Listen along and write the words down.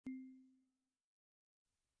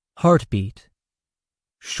Heartbeat.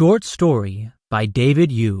 Short story by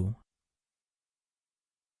David Yu.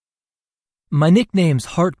 My nickname's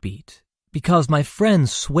Heartbeat because my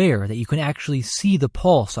friends swear that you can actually see the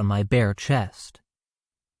pulse on my bare chest.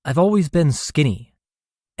 I've always been skinny.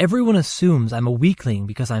 Everyone assumes I'm a weakling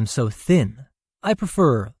because I'm so thin. I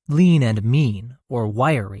prefer lean and mean, or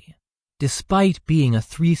wiry, despite being a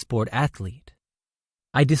three-sport athlete.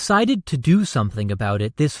 I decided to do something about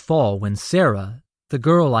it this fall when Sarah, the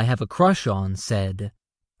girl I have a crush on, said,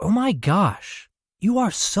 "Oh my gosh, you are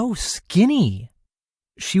so skinny."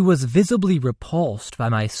 She was visibly repulsed by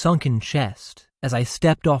my sunken chest as I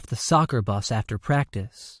stepped off the soccer bus after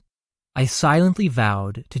practice. I silently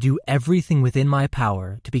vowed to do everything within my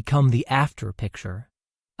power to become the after picture.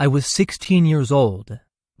 I was 16 years old,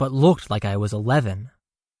 but looked like I was 11.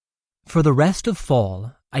 For the rest of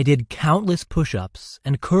fall, I did countless push-ups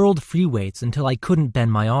and curled free weights until I couldn't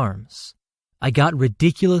bend my arms. I got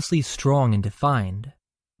ridiculously strong and defined,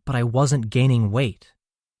 but I wasn't gaining weight.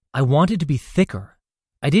 I wanted to be thicker.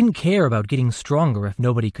 I didn't care about getting stronger if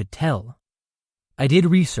nobody could tell. I did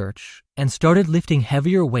research and started lifting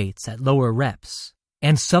heavier weights at lower reps,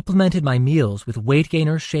 and supplemented my meals with weight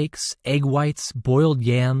gainer shakes, egg whites, boiled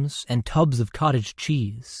yams, and tubs of cottage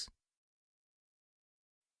cheese.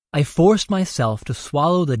 I forced myself to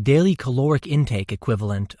swallow the daily caloric intake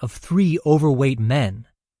equivalent of 3 overweight men,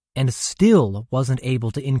 and still wasn't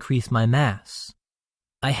able to increase my mass.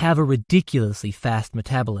 I have a ridiculously fast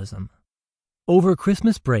metabolism. Over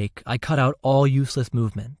Christmas break, I cut out all useless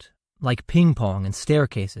movement, like ping pong and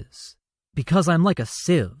staircases, because I'm like a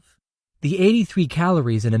sieve. The 83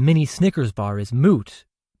 calories in a mini Snickers bar is moot,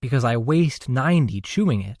 because I waste 90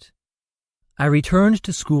 chewing it. I returned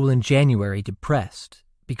to school in January depressed,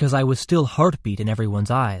 because I was still Heartbeat in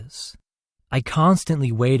everyone's eyes. I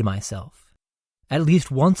constantly weighed myself. At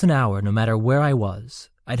least once an hour, no matter where I was,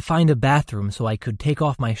 I'd find a bathroom so I could take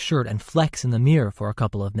off my shirt and flex in the mirror for a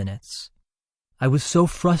couple of minutes. I was so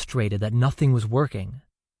frustrated that nothing was working.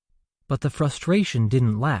 But the frustration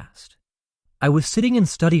didn't last. I was sitting in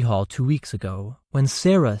study hall 2 weeks ago when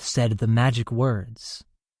Sarah said the magic words.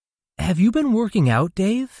 "Have you been working out,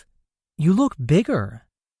 Dave? You look bigger."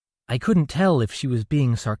 I couldn't tell if she was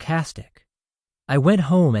being sarcastic. I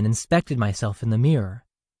went home and inspected myself in the mirror.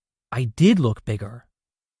 I did look bigger.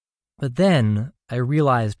 But then I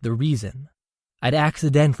realized the reason. I'd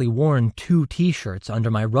accidentally worn 2 t-shirts under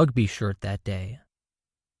my rugby shirt that day.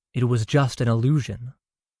 It was just an illusion.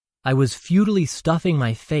 I was futilely stuffing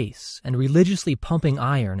my face and religiously pumping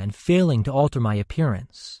iron and failing to alter my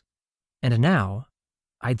appearance. And now,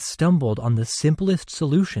 I'd stumbled on the simplest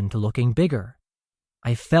solution to looking bigger.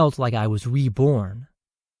 I felt like I was reborn.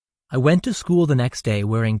 I went to school the next day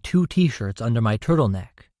wearing 2 t-shirts under my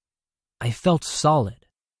turtleneck. I felt solid.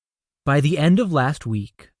 By the end of last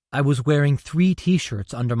week, I was wearing 3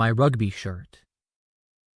 t-shirts under my rugby shirt.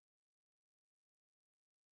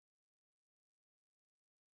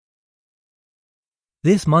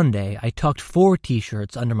 This Monday, I tucked 4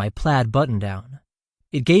 t-shirts under my plaid button-down.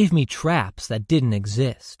 It gave me traps that didn't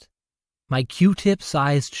exist. My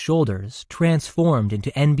Q-tip-sized shoulders transformed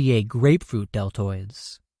into NBA grapefruit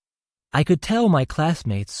deltoids. I could tell my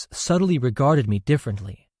classmates subtly regarded me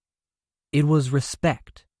differently. It was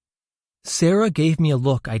respect. Sarah gave me a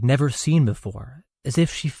look I'd never seen before, as if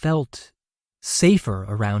she felt safer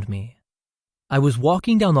around me. I was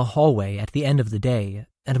walking down the hallway at the end of the day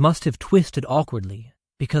and must have twisted awkwardly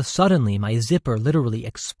because suddenly my zipper literally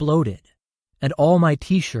exploded and all my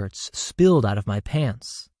t-shirts spilled out of my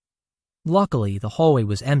pants. Luckily, the hallway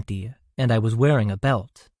was empty and I was wearing a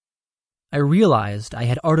belt. I realized I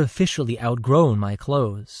had artificially outgrown my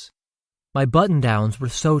clothes. My button-downs were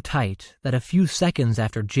so tight that a few seconds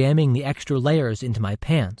after jamming the extra layers into my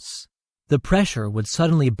pants, the pressure would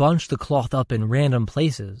suddenly bunch the cloth up in random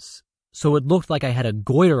places, so it looked like I had a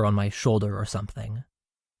goiter on my shoulder or something.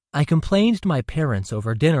 I complained to my parents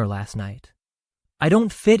over dinner last night. "I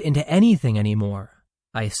don't fit into anything anymore,"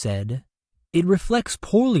 I said. "It reflects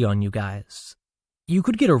poorly on you guys. You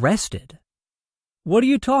could get arrested." "What are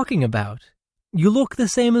you talking about? You look the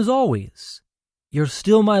same as always. You're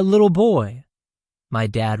still my little boy," my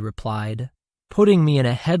dad replied, putting me in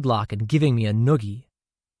a headlock and giving me a noogie.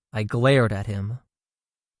 I glared at him.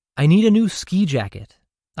 "I need a new ski jacket,"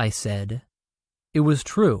 I said. It was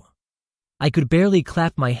true. I could barely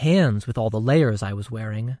clap my hands with all the layers I was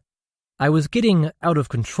wearing. I was getting out of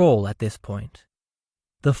control at this point.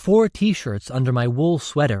 The 4 t-shirts under my wool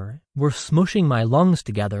sweater were smushing my lungs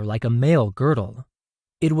together like a male girdle.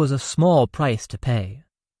 It was a small price to pay.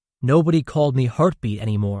 Nobody called me Heartbeat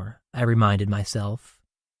anymore, I reminded myself.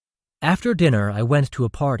 After dinner, I went to a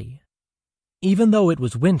party. Even though it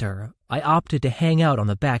was winter, I opted to hang out on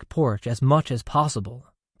the back porch as much as possible,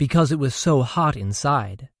 because it was so hot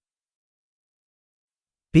inside.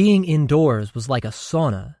 Being indoors was like a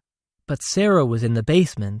sauna, but Sarah was in the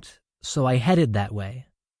basement, so I headed that way.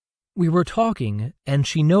 We were talking, and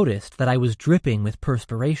she noticed that I was dripping with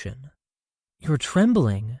perspiration. "You're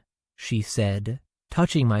trembling," she said,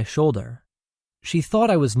 touching my shoulder. She thought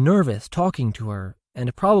I was nervous talking to her,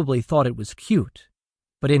 and probably thought it was cute.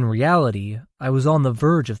 But in reality, I was on the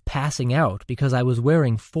verge of passing out because I was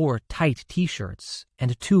wearing 4 tight t-shirts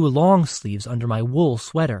and 2 long sleeves under my wool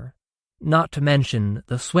sweater, not to mention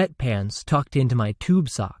the sweatpants tucked into my tube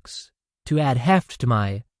socks, to add heft to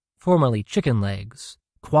my, formerly chicken legs,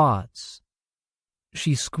 quads.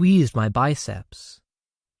 She squeezed my biceps.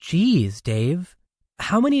 "Geez, Dave,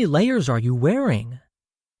 how many layers are you wearing?"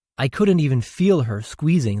 I couldn't even feel her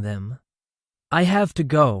squeezing them. "I have to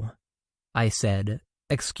go," I said,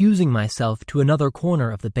 excusing myself to another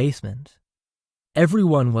corner of the basement.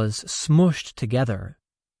 Everyone was smushed together.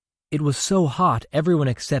 It was so hot everyone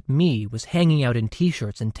except me was hanging out in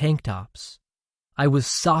t-shirts and tank tops. I was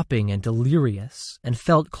sopping and delirious and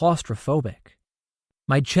felt claustrophobic.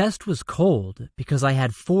 My chest was cold because I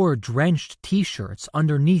had 4 drenched t-shirts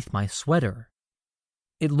underneath my sweater.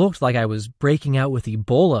 It looked like I was breaking out with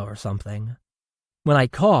Ebola or something. When I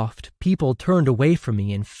coughed, people turned away from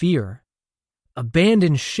me in fear.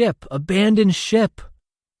 "Abandon ship! Abandon ship!"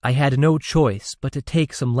 I had no choice but to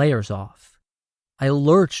take some layers off. I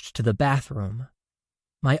lurched to the bathroom.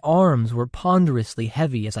 My arms were ponderously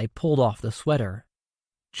heavy as I pulled off the sweater.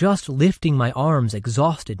 Just lifting my arms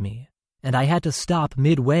exhausted me, and I had to stop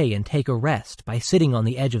midway and take a rest by sitting on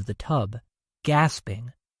the edge of the tub,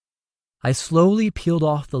 gasping. I slowly peeled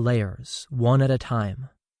off the layers, one at a time.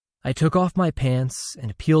 I took off my pants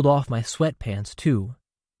and peeled off my sweatpants too,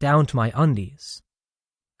 down to my undies.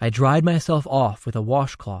 I dried myself off with a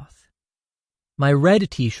washcloth. My red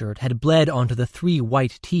t-shirt had bled onto the 3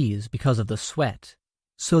 white tees because of the sweat,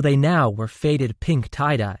 so they now were faded pink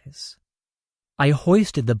tie-dyes. I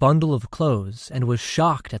hoisted the bundle of clothes and was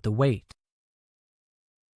shocked at the weight.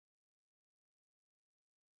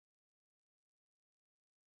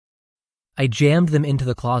 I jammed them into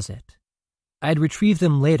the closet. I'd retrieve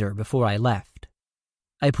them later before I left.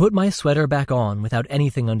 I put my sweater back on without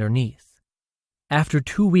anything underneath. After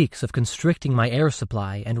 2 weeks of constricting my air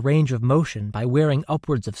supply and range of motion by wearing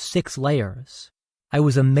upwards of 6 layers, I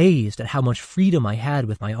was amazed at how much freedom I had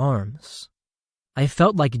with my arms. I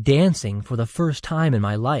felt like dancing for the first time in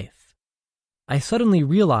my life. I suddenly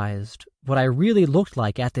realized what I really looked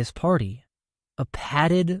like at this party: a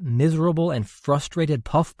padded, miserable, and frustrated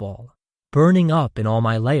puffball, burning up in all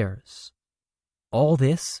my layers. All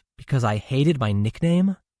this because I hated my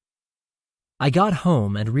nickname? I got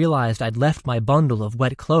home and realized I'd left my bundle of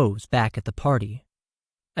wet clothes back at the party.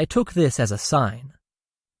 I took this as a sign.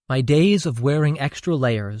 My days of wearing extra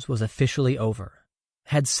layers was officially over.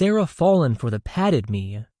 Had Sarah fallen for the padded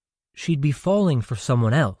me, she'd be falling for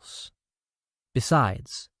someone else.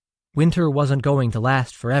 Besides, winter wasn't going to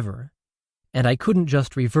last forever, and I couldn't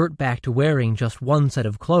just revert back to wearing just one set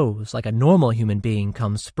of clothes like a normal human being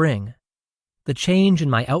come spring. The change in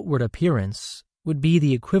my outward appearance would be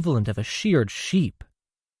the equivalent of a sheared sheep.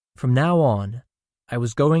 From now on, I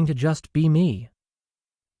was going to just be me.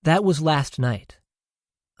 That was last night.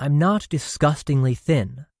 I'm not disgustingly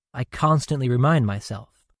thin, I constantly remind myself.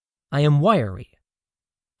 I am wiry.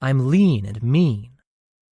 I'm lean and mean.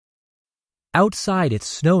 Outside it's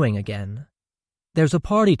snowing again. There's a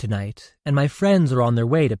party tonight, and my friends are on their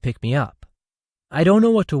way to pick me up. I don't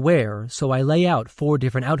know what to wear, so I lay out 4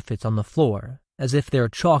 different outfits on the floor, as if they're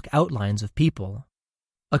chalk outlines of people.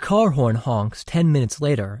 A car horn honks 10 minutes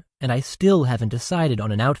later, and I still haven't decided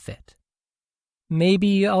on an outfit.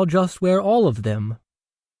 Maybe I'll just wear all of them,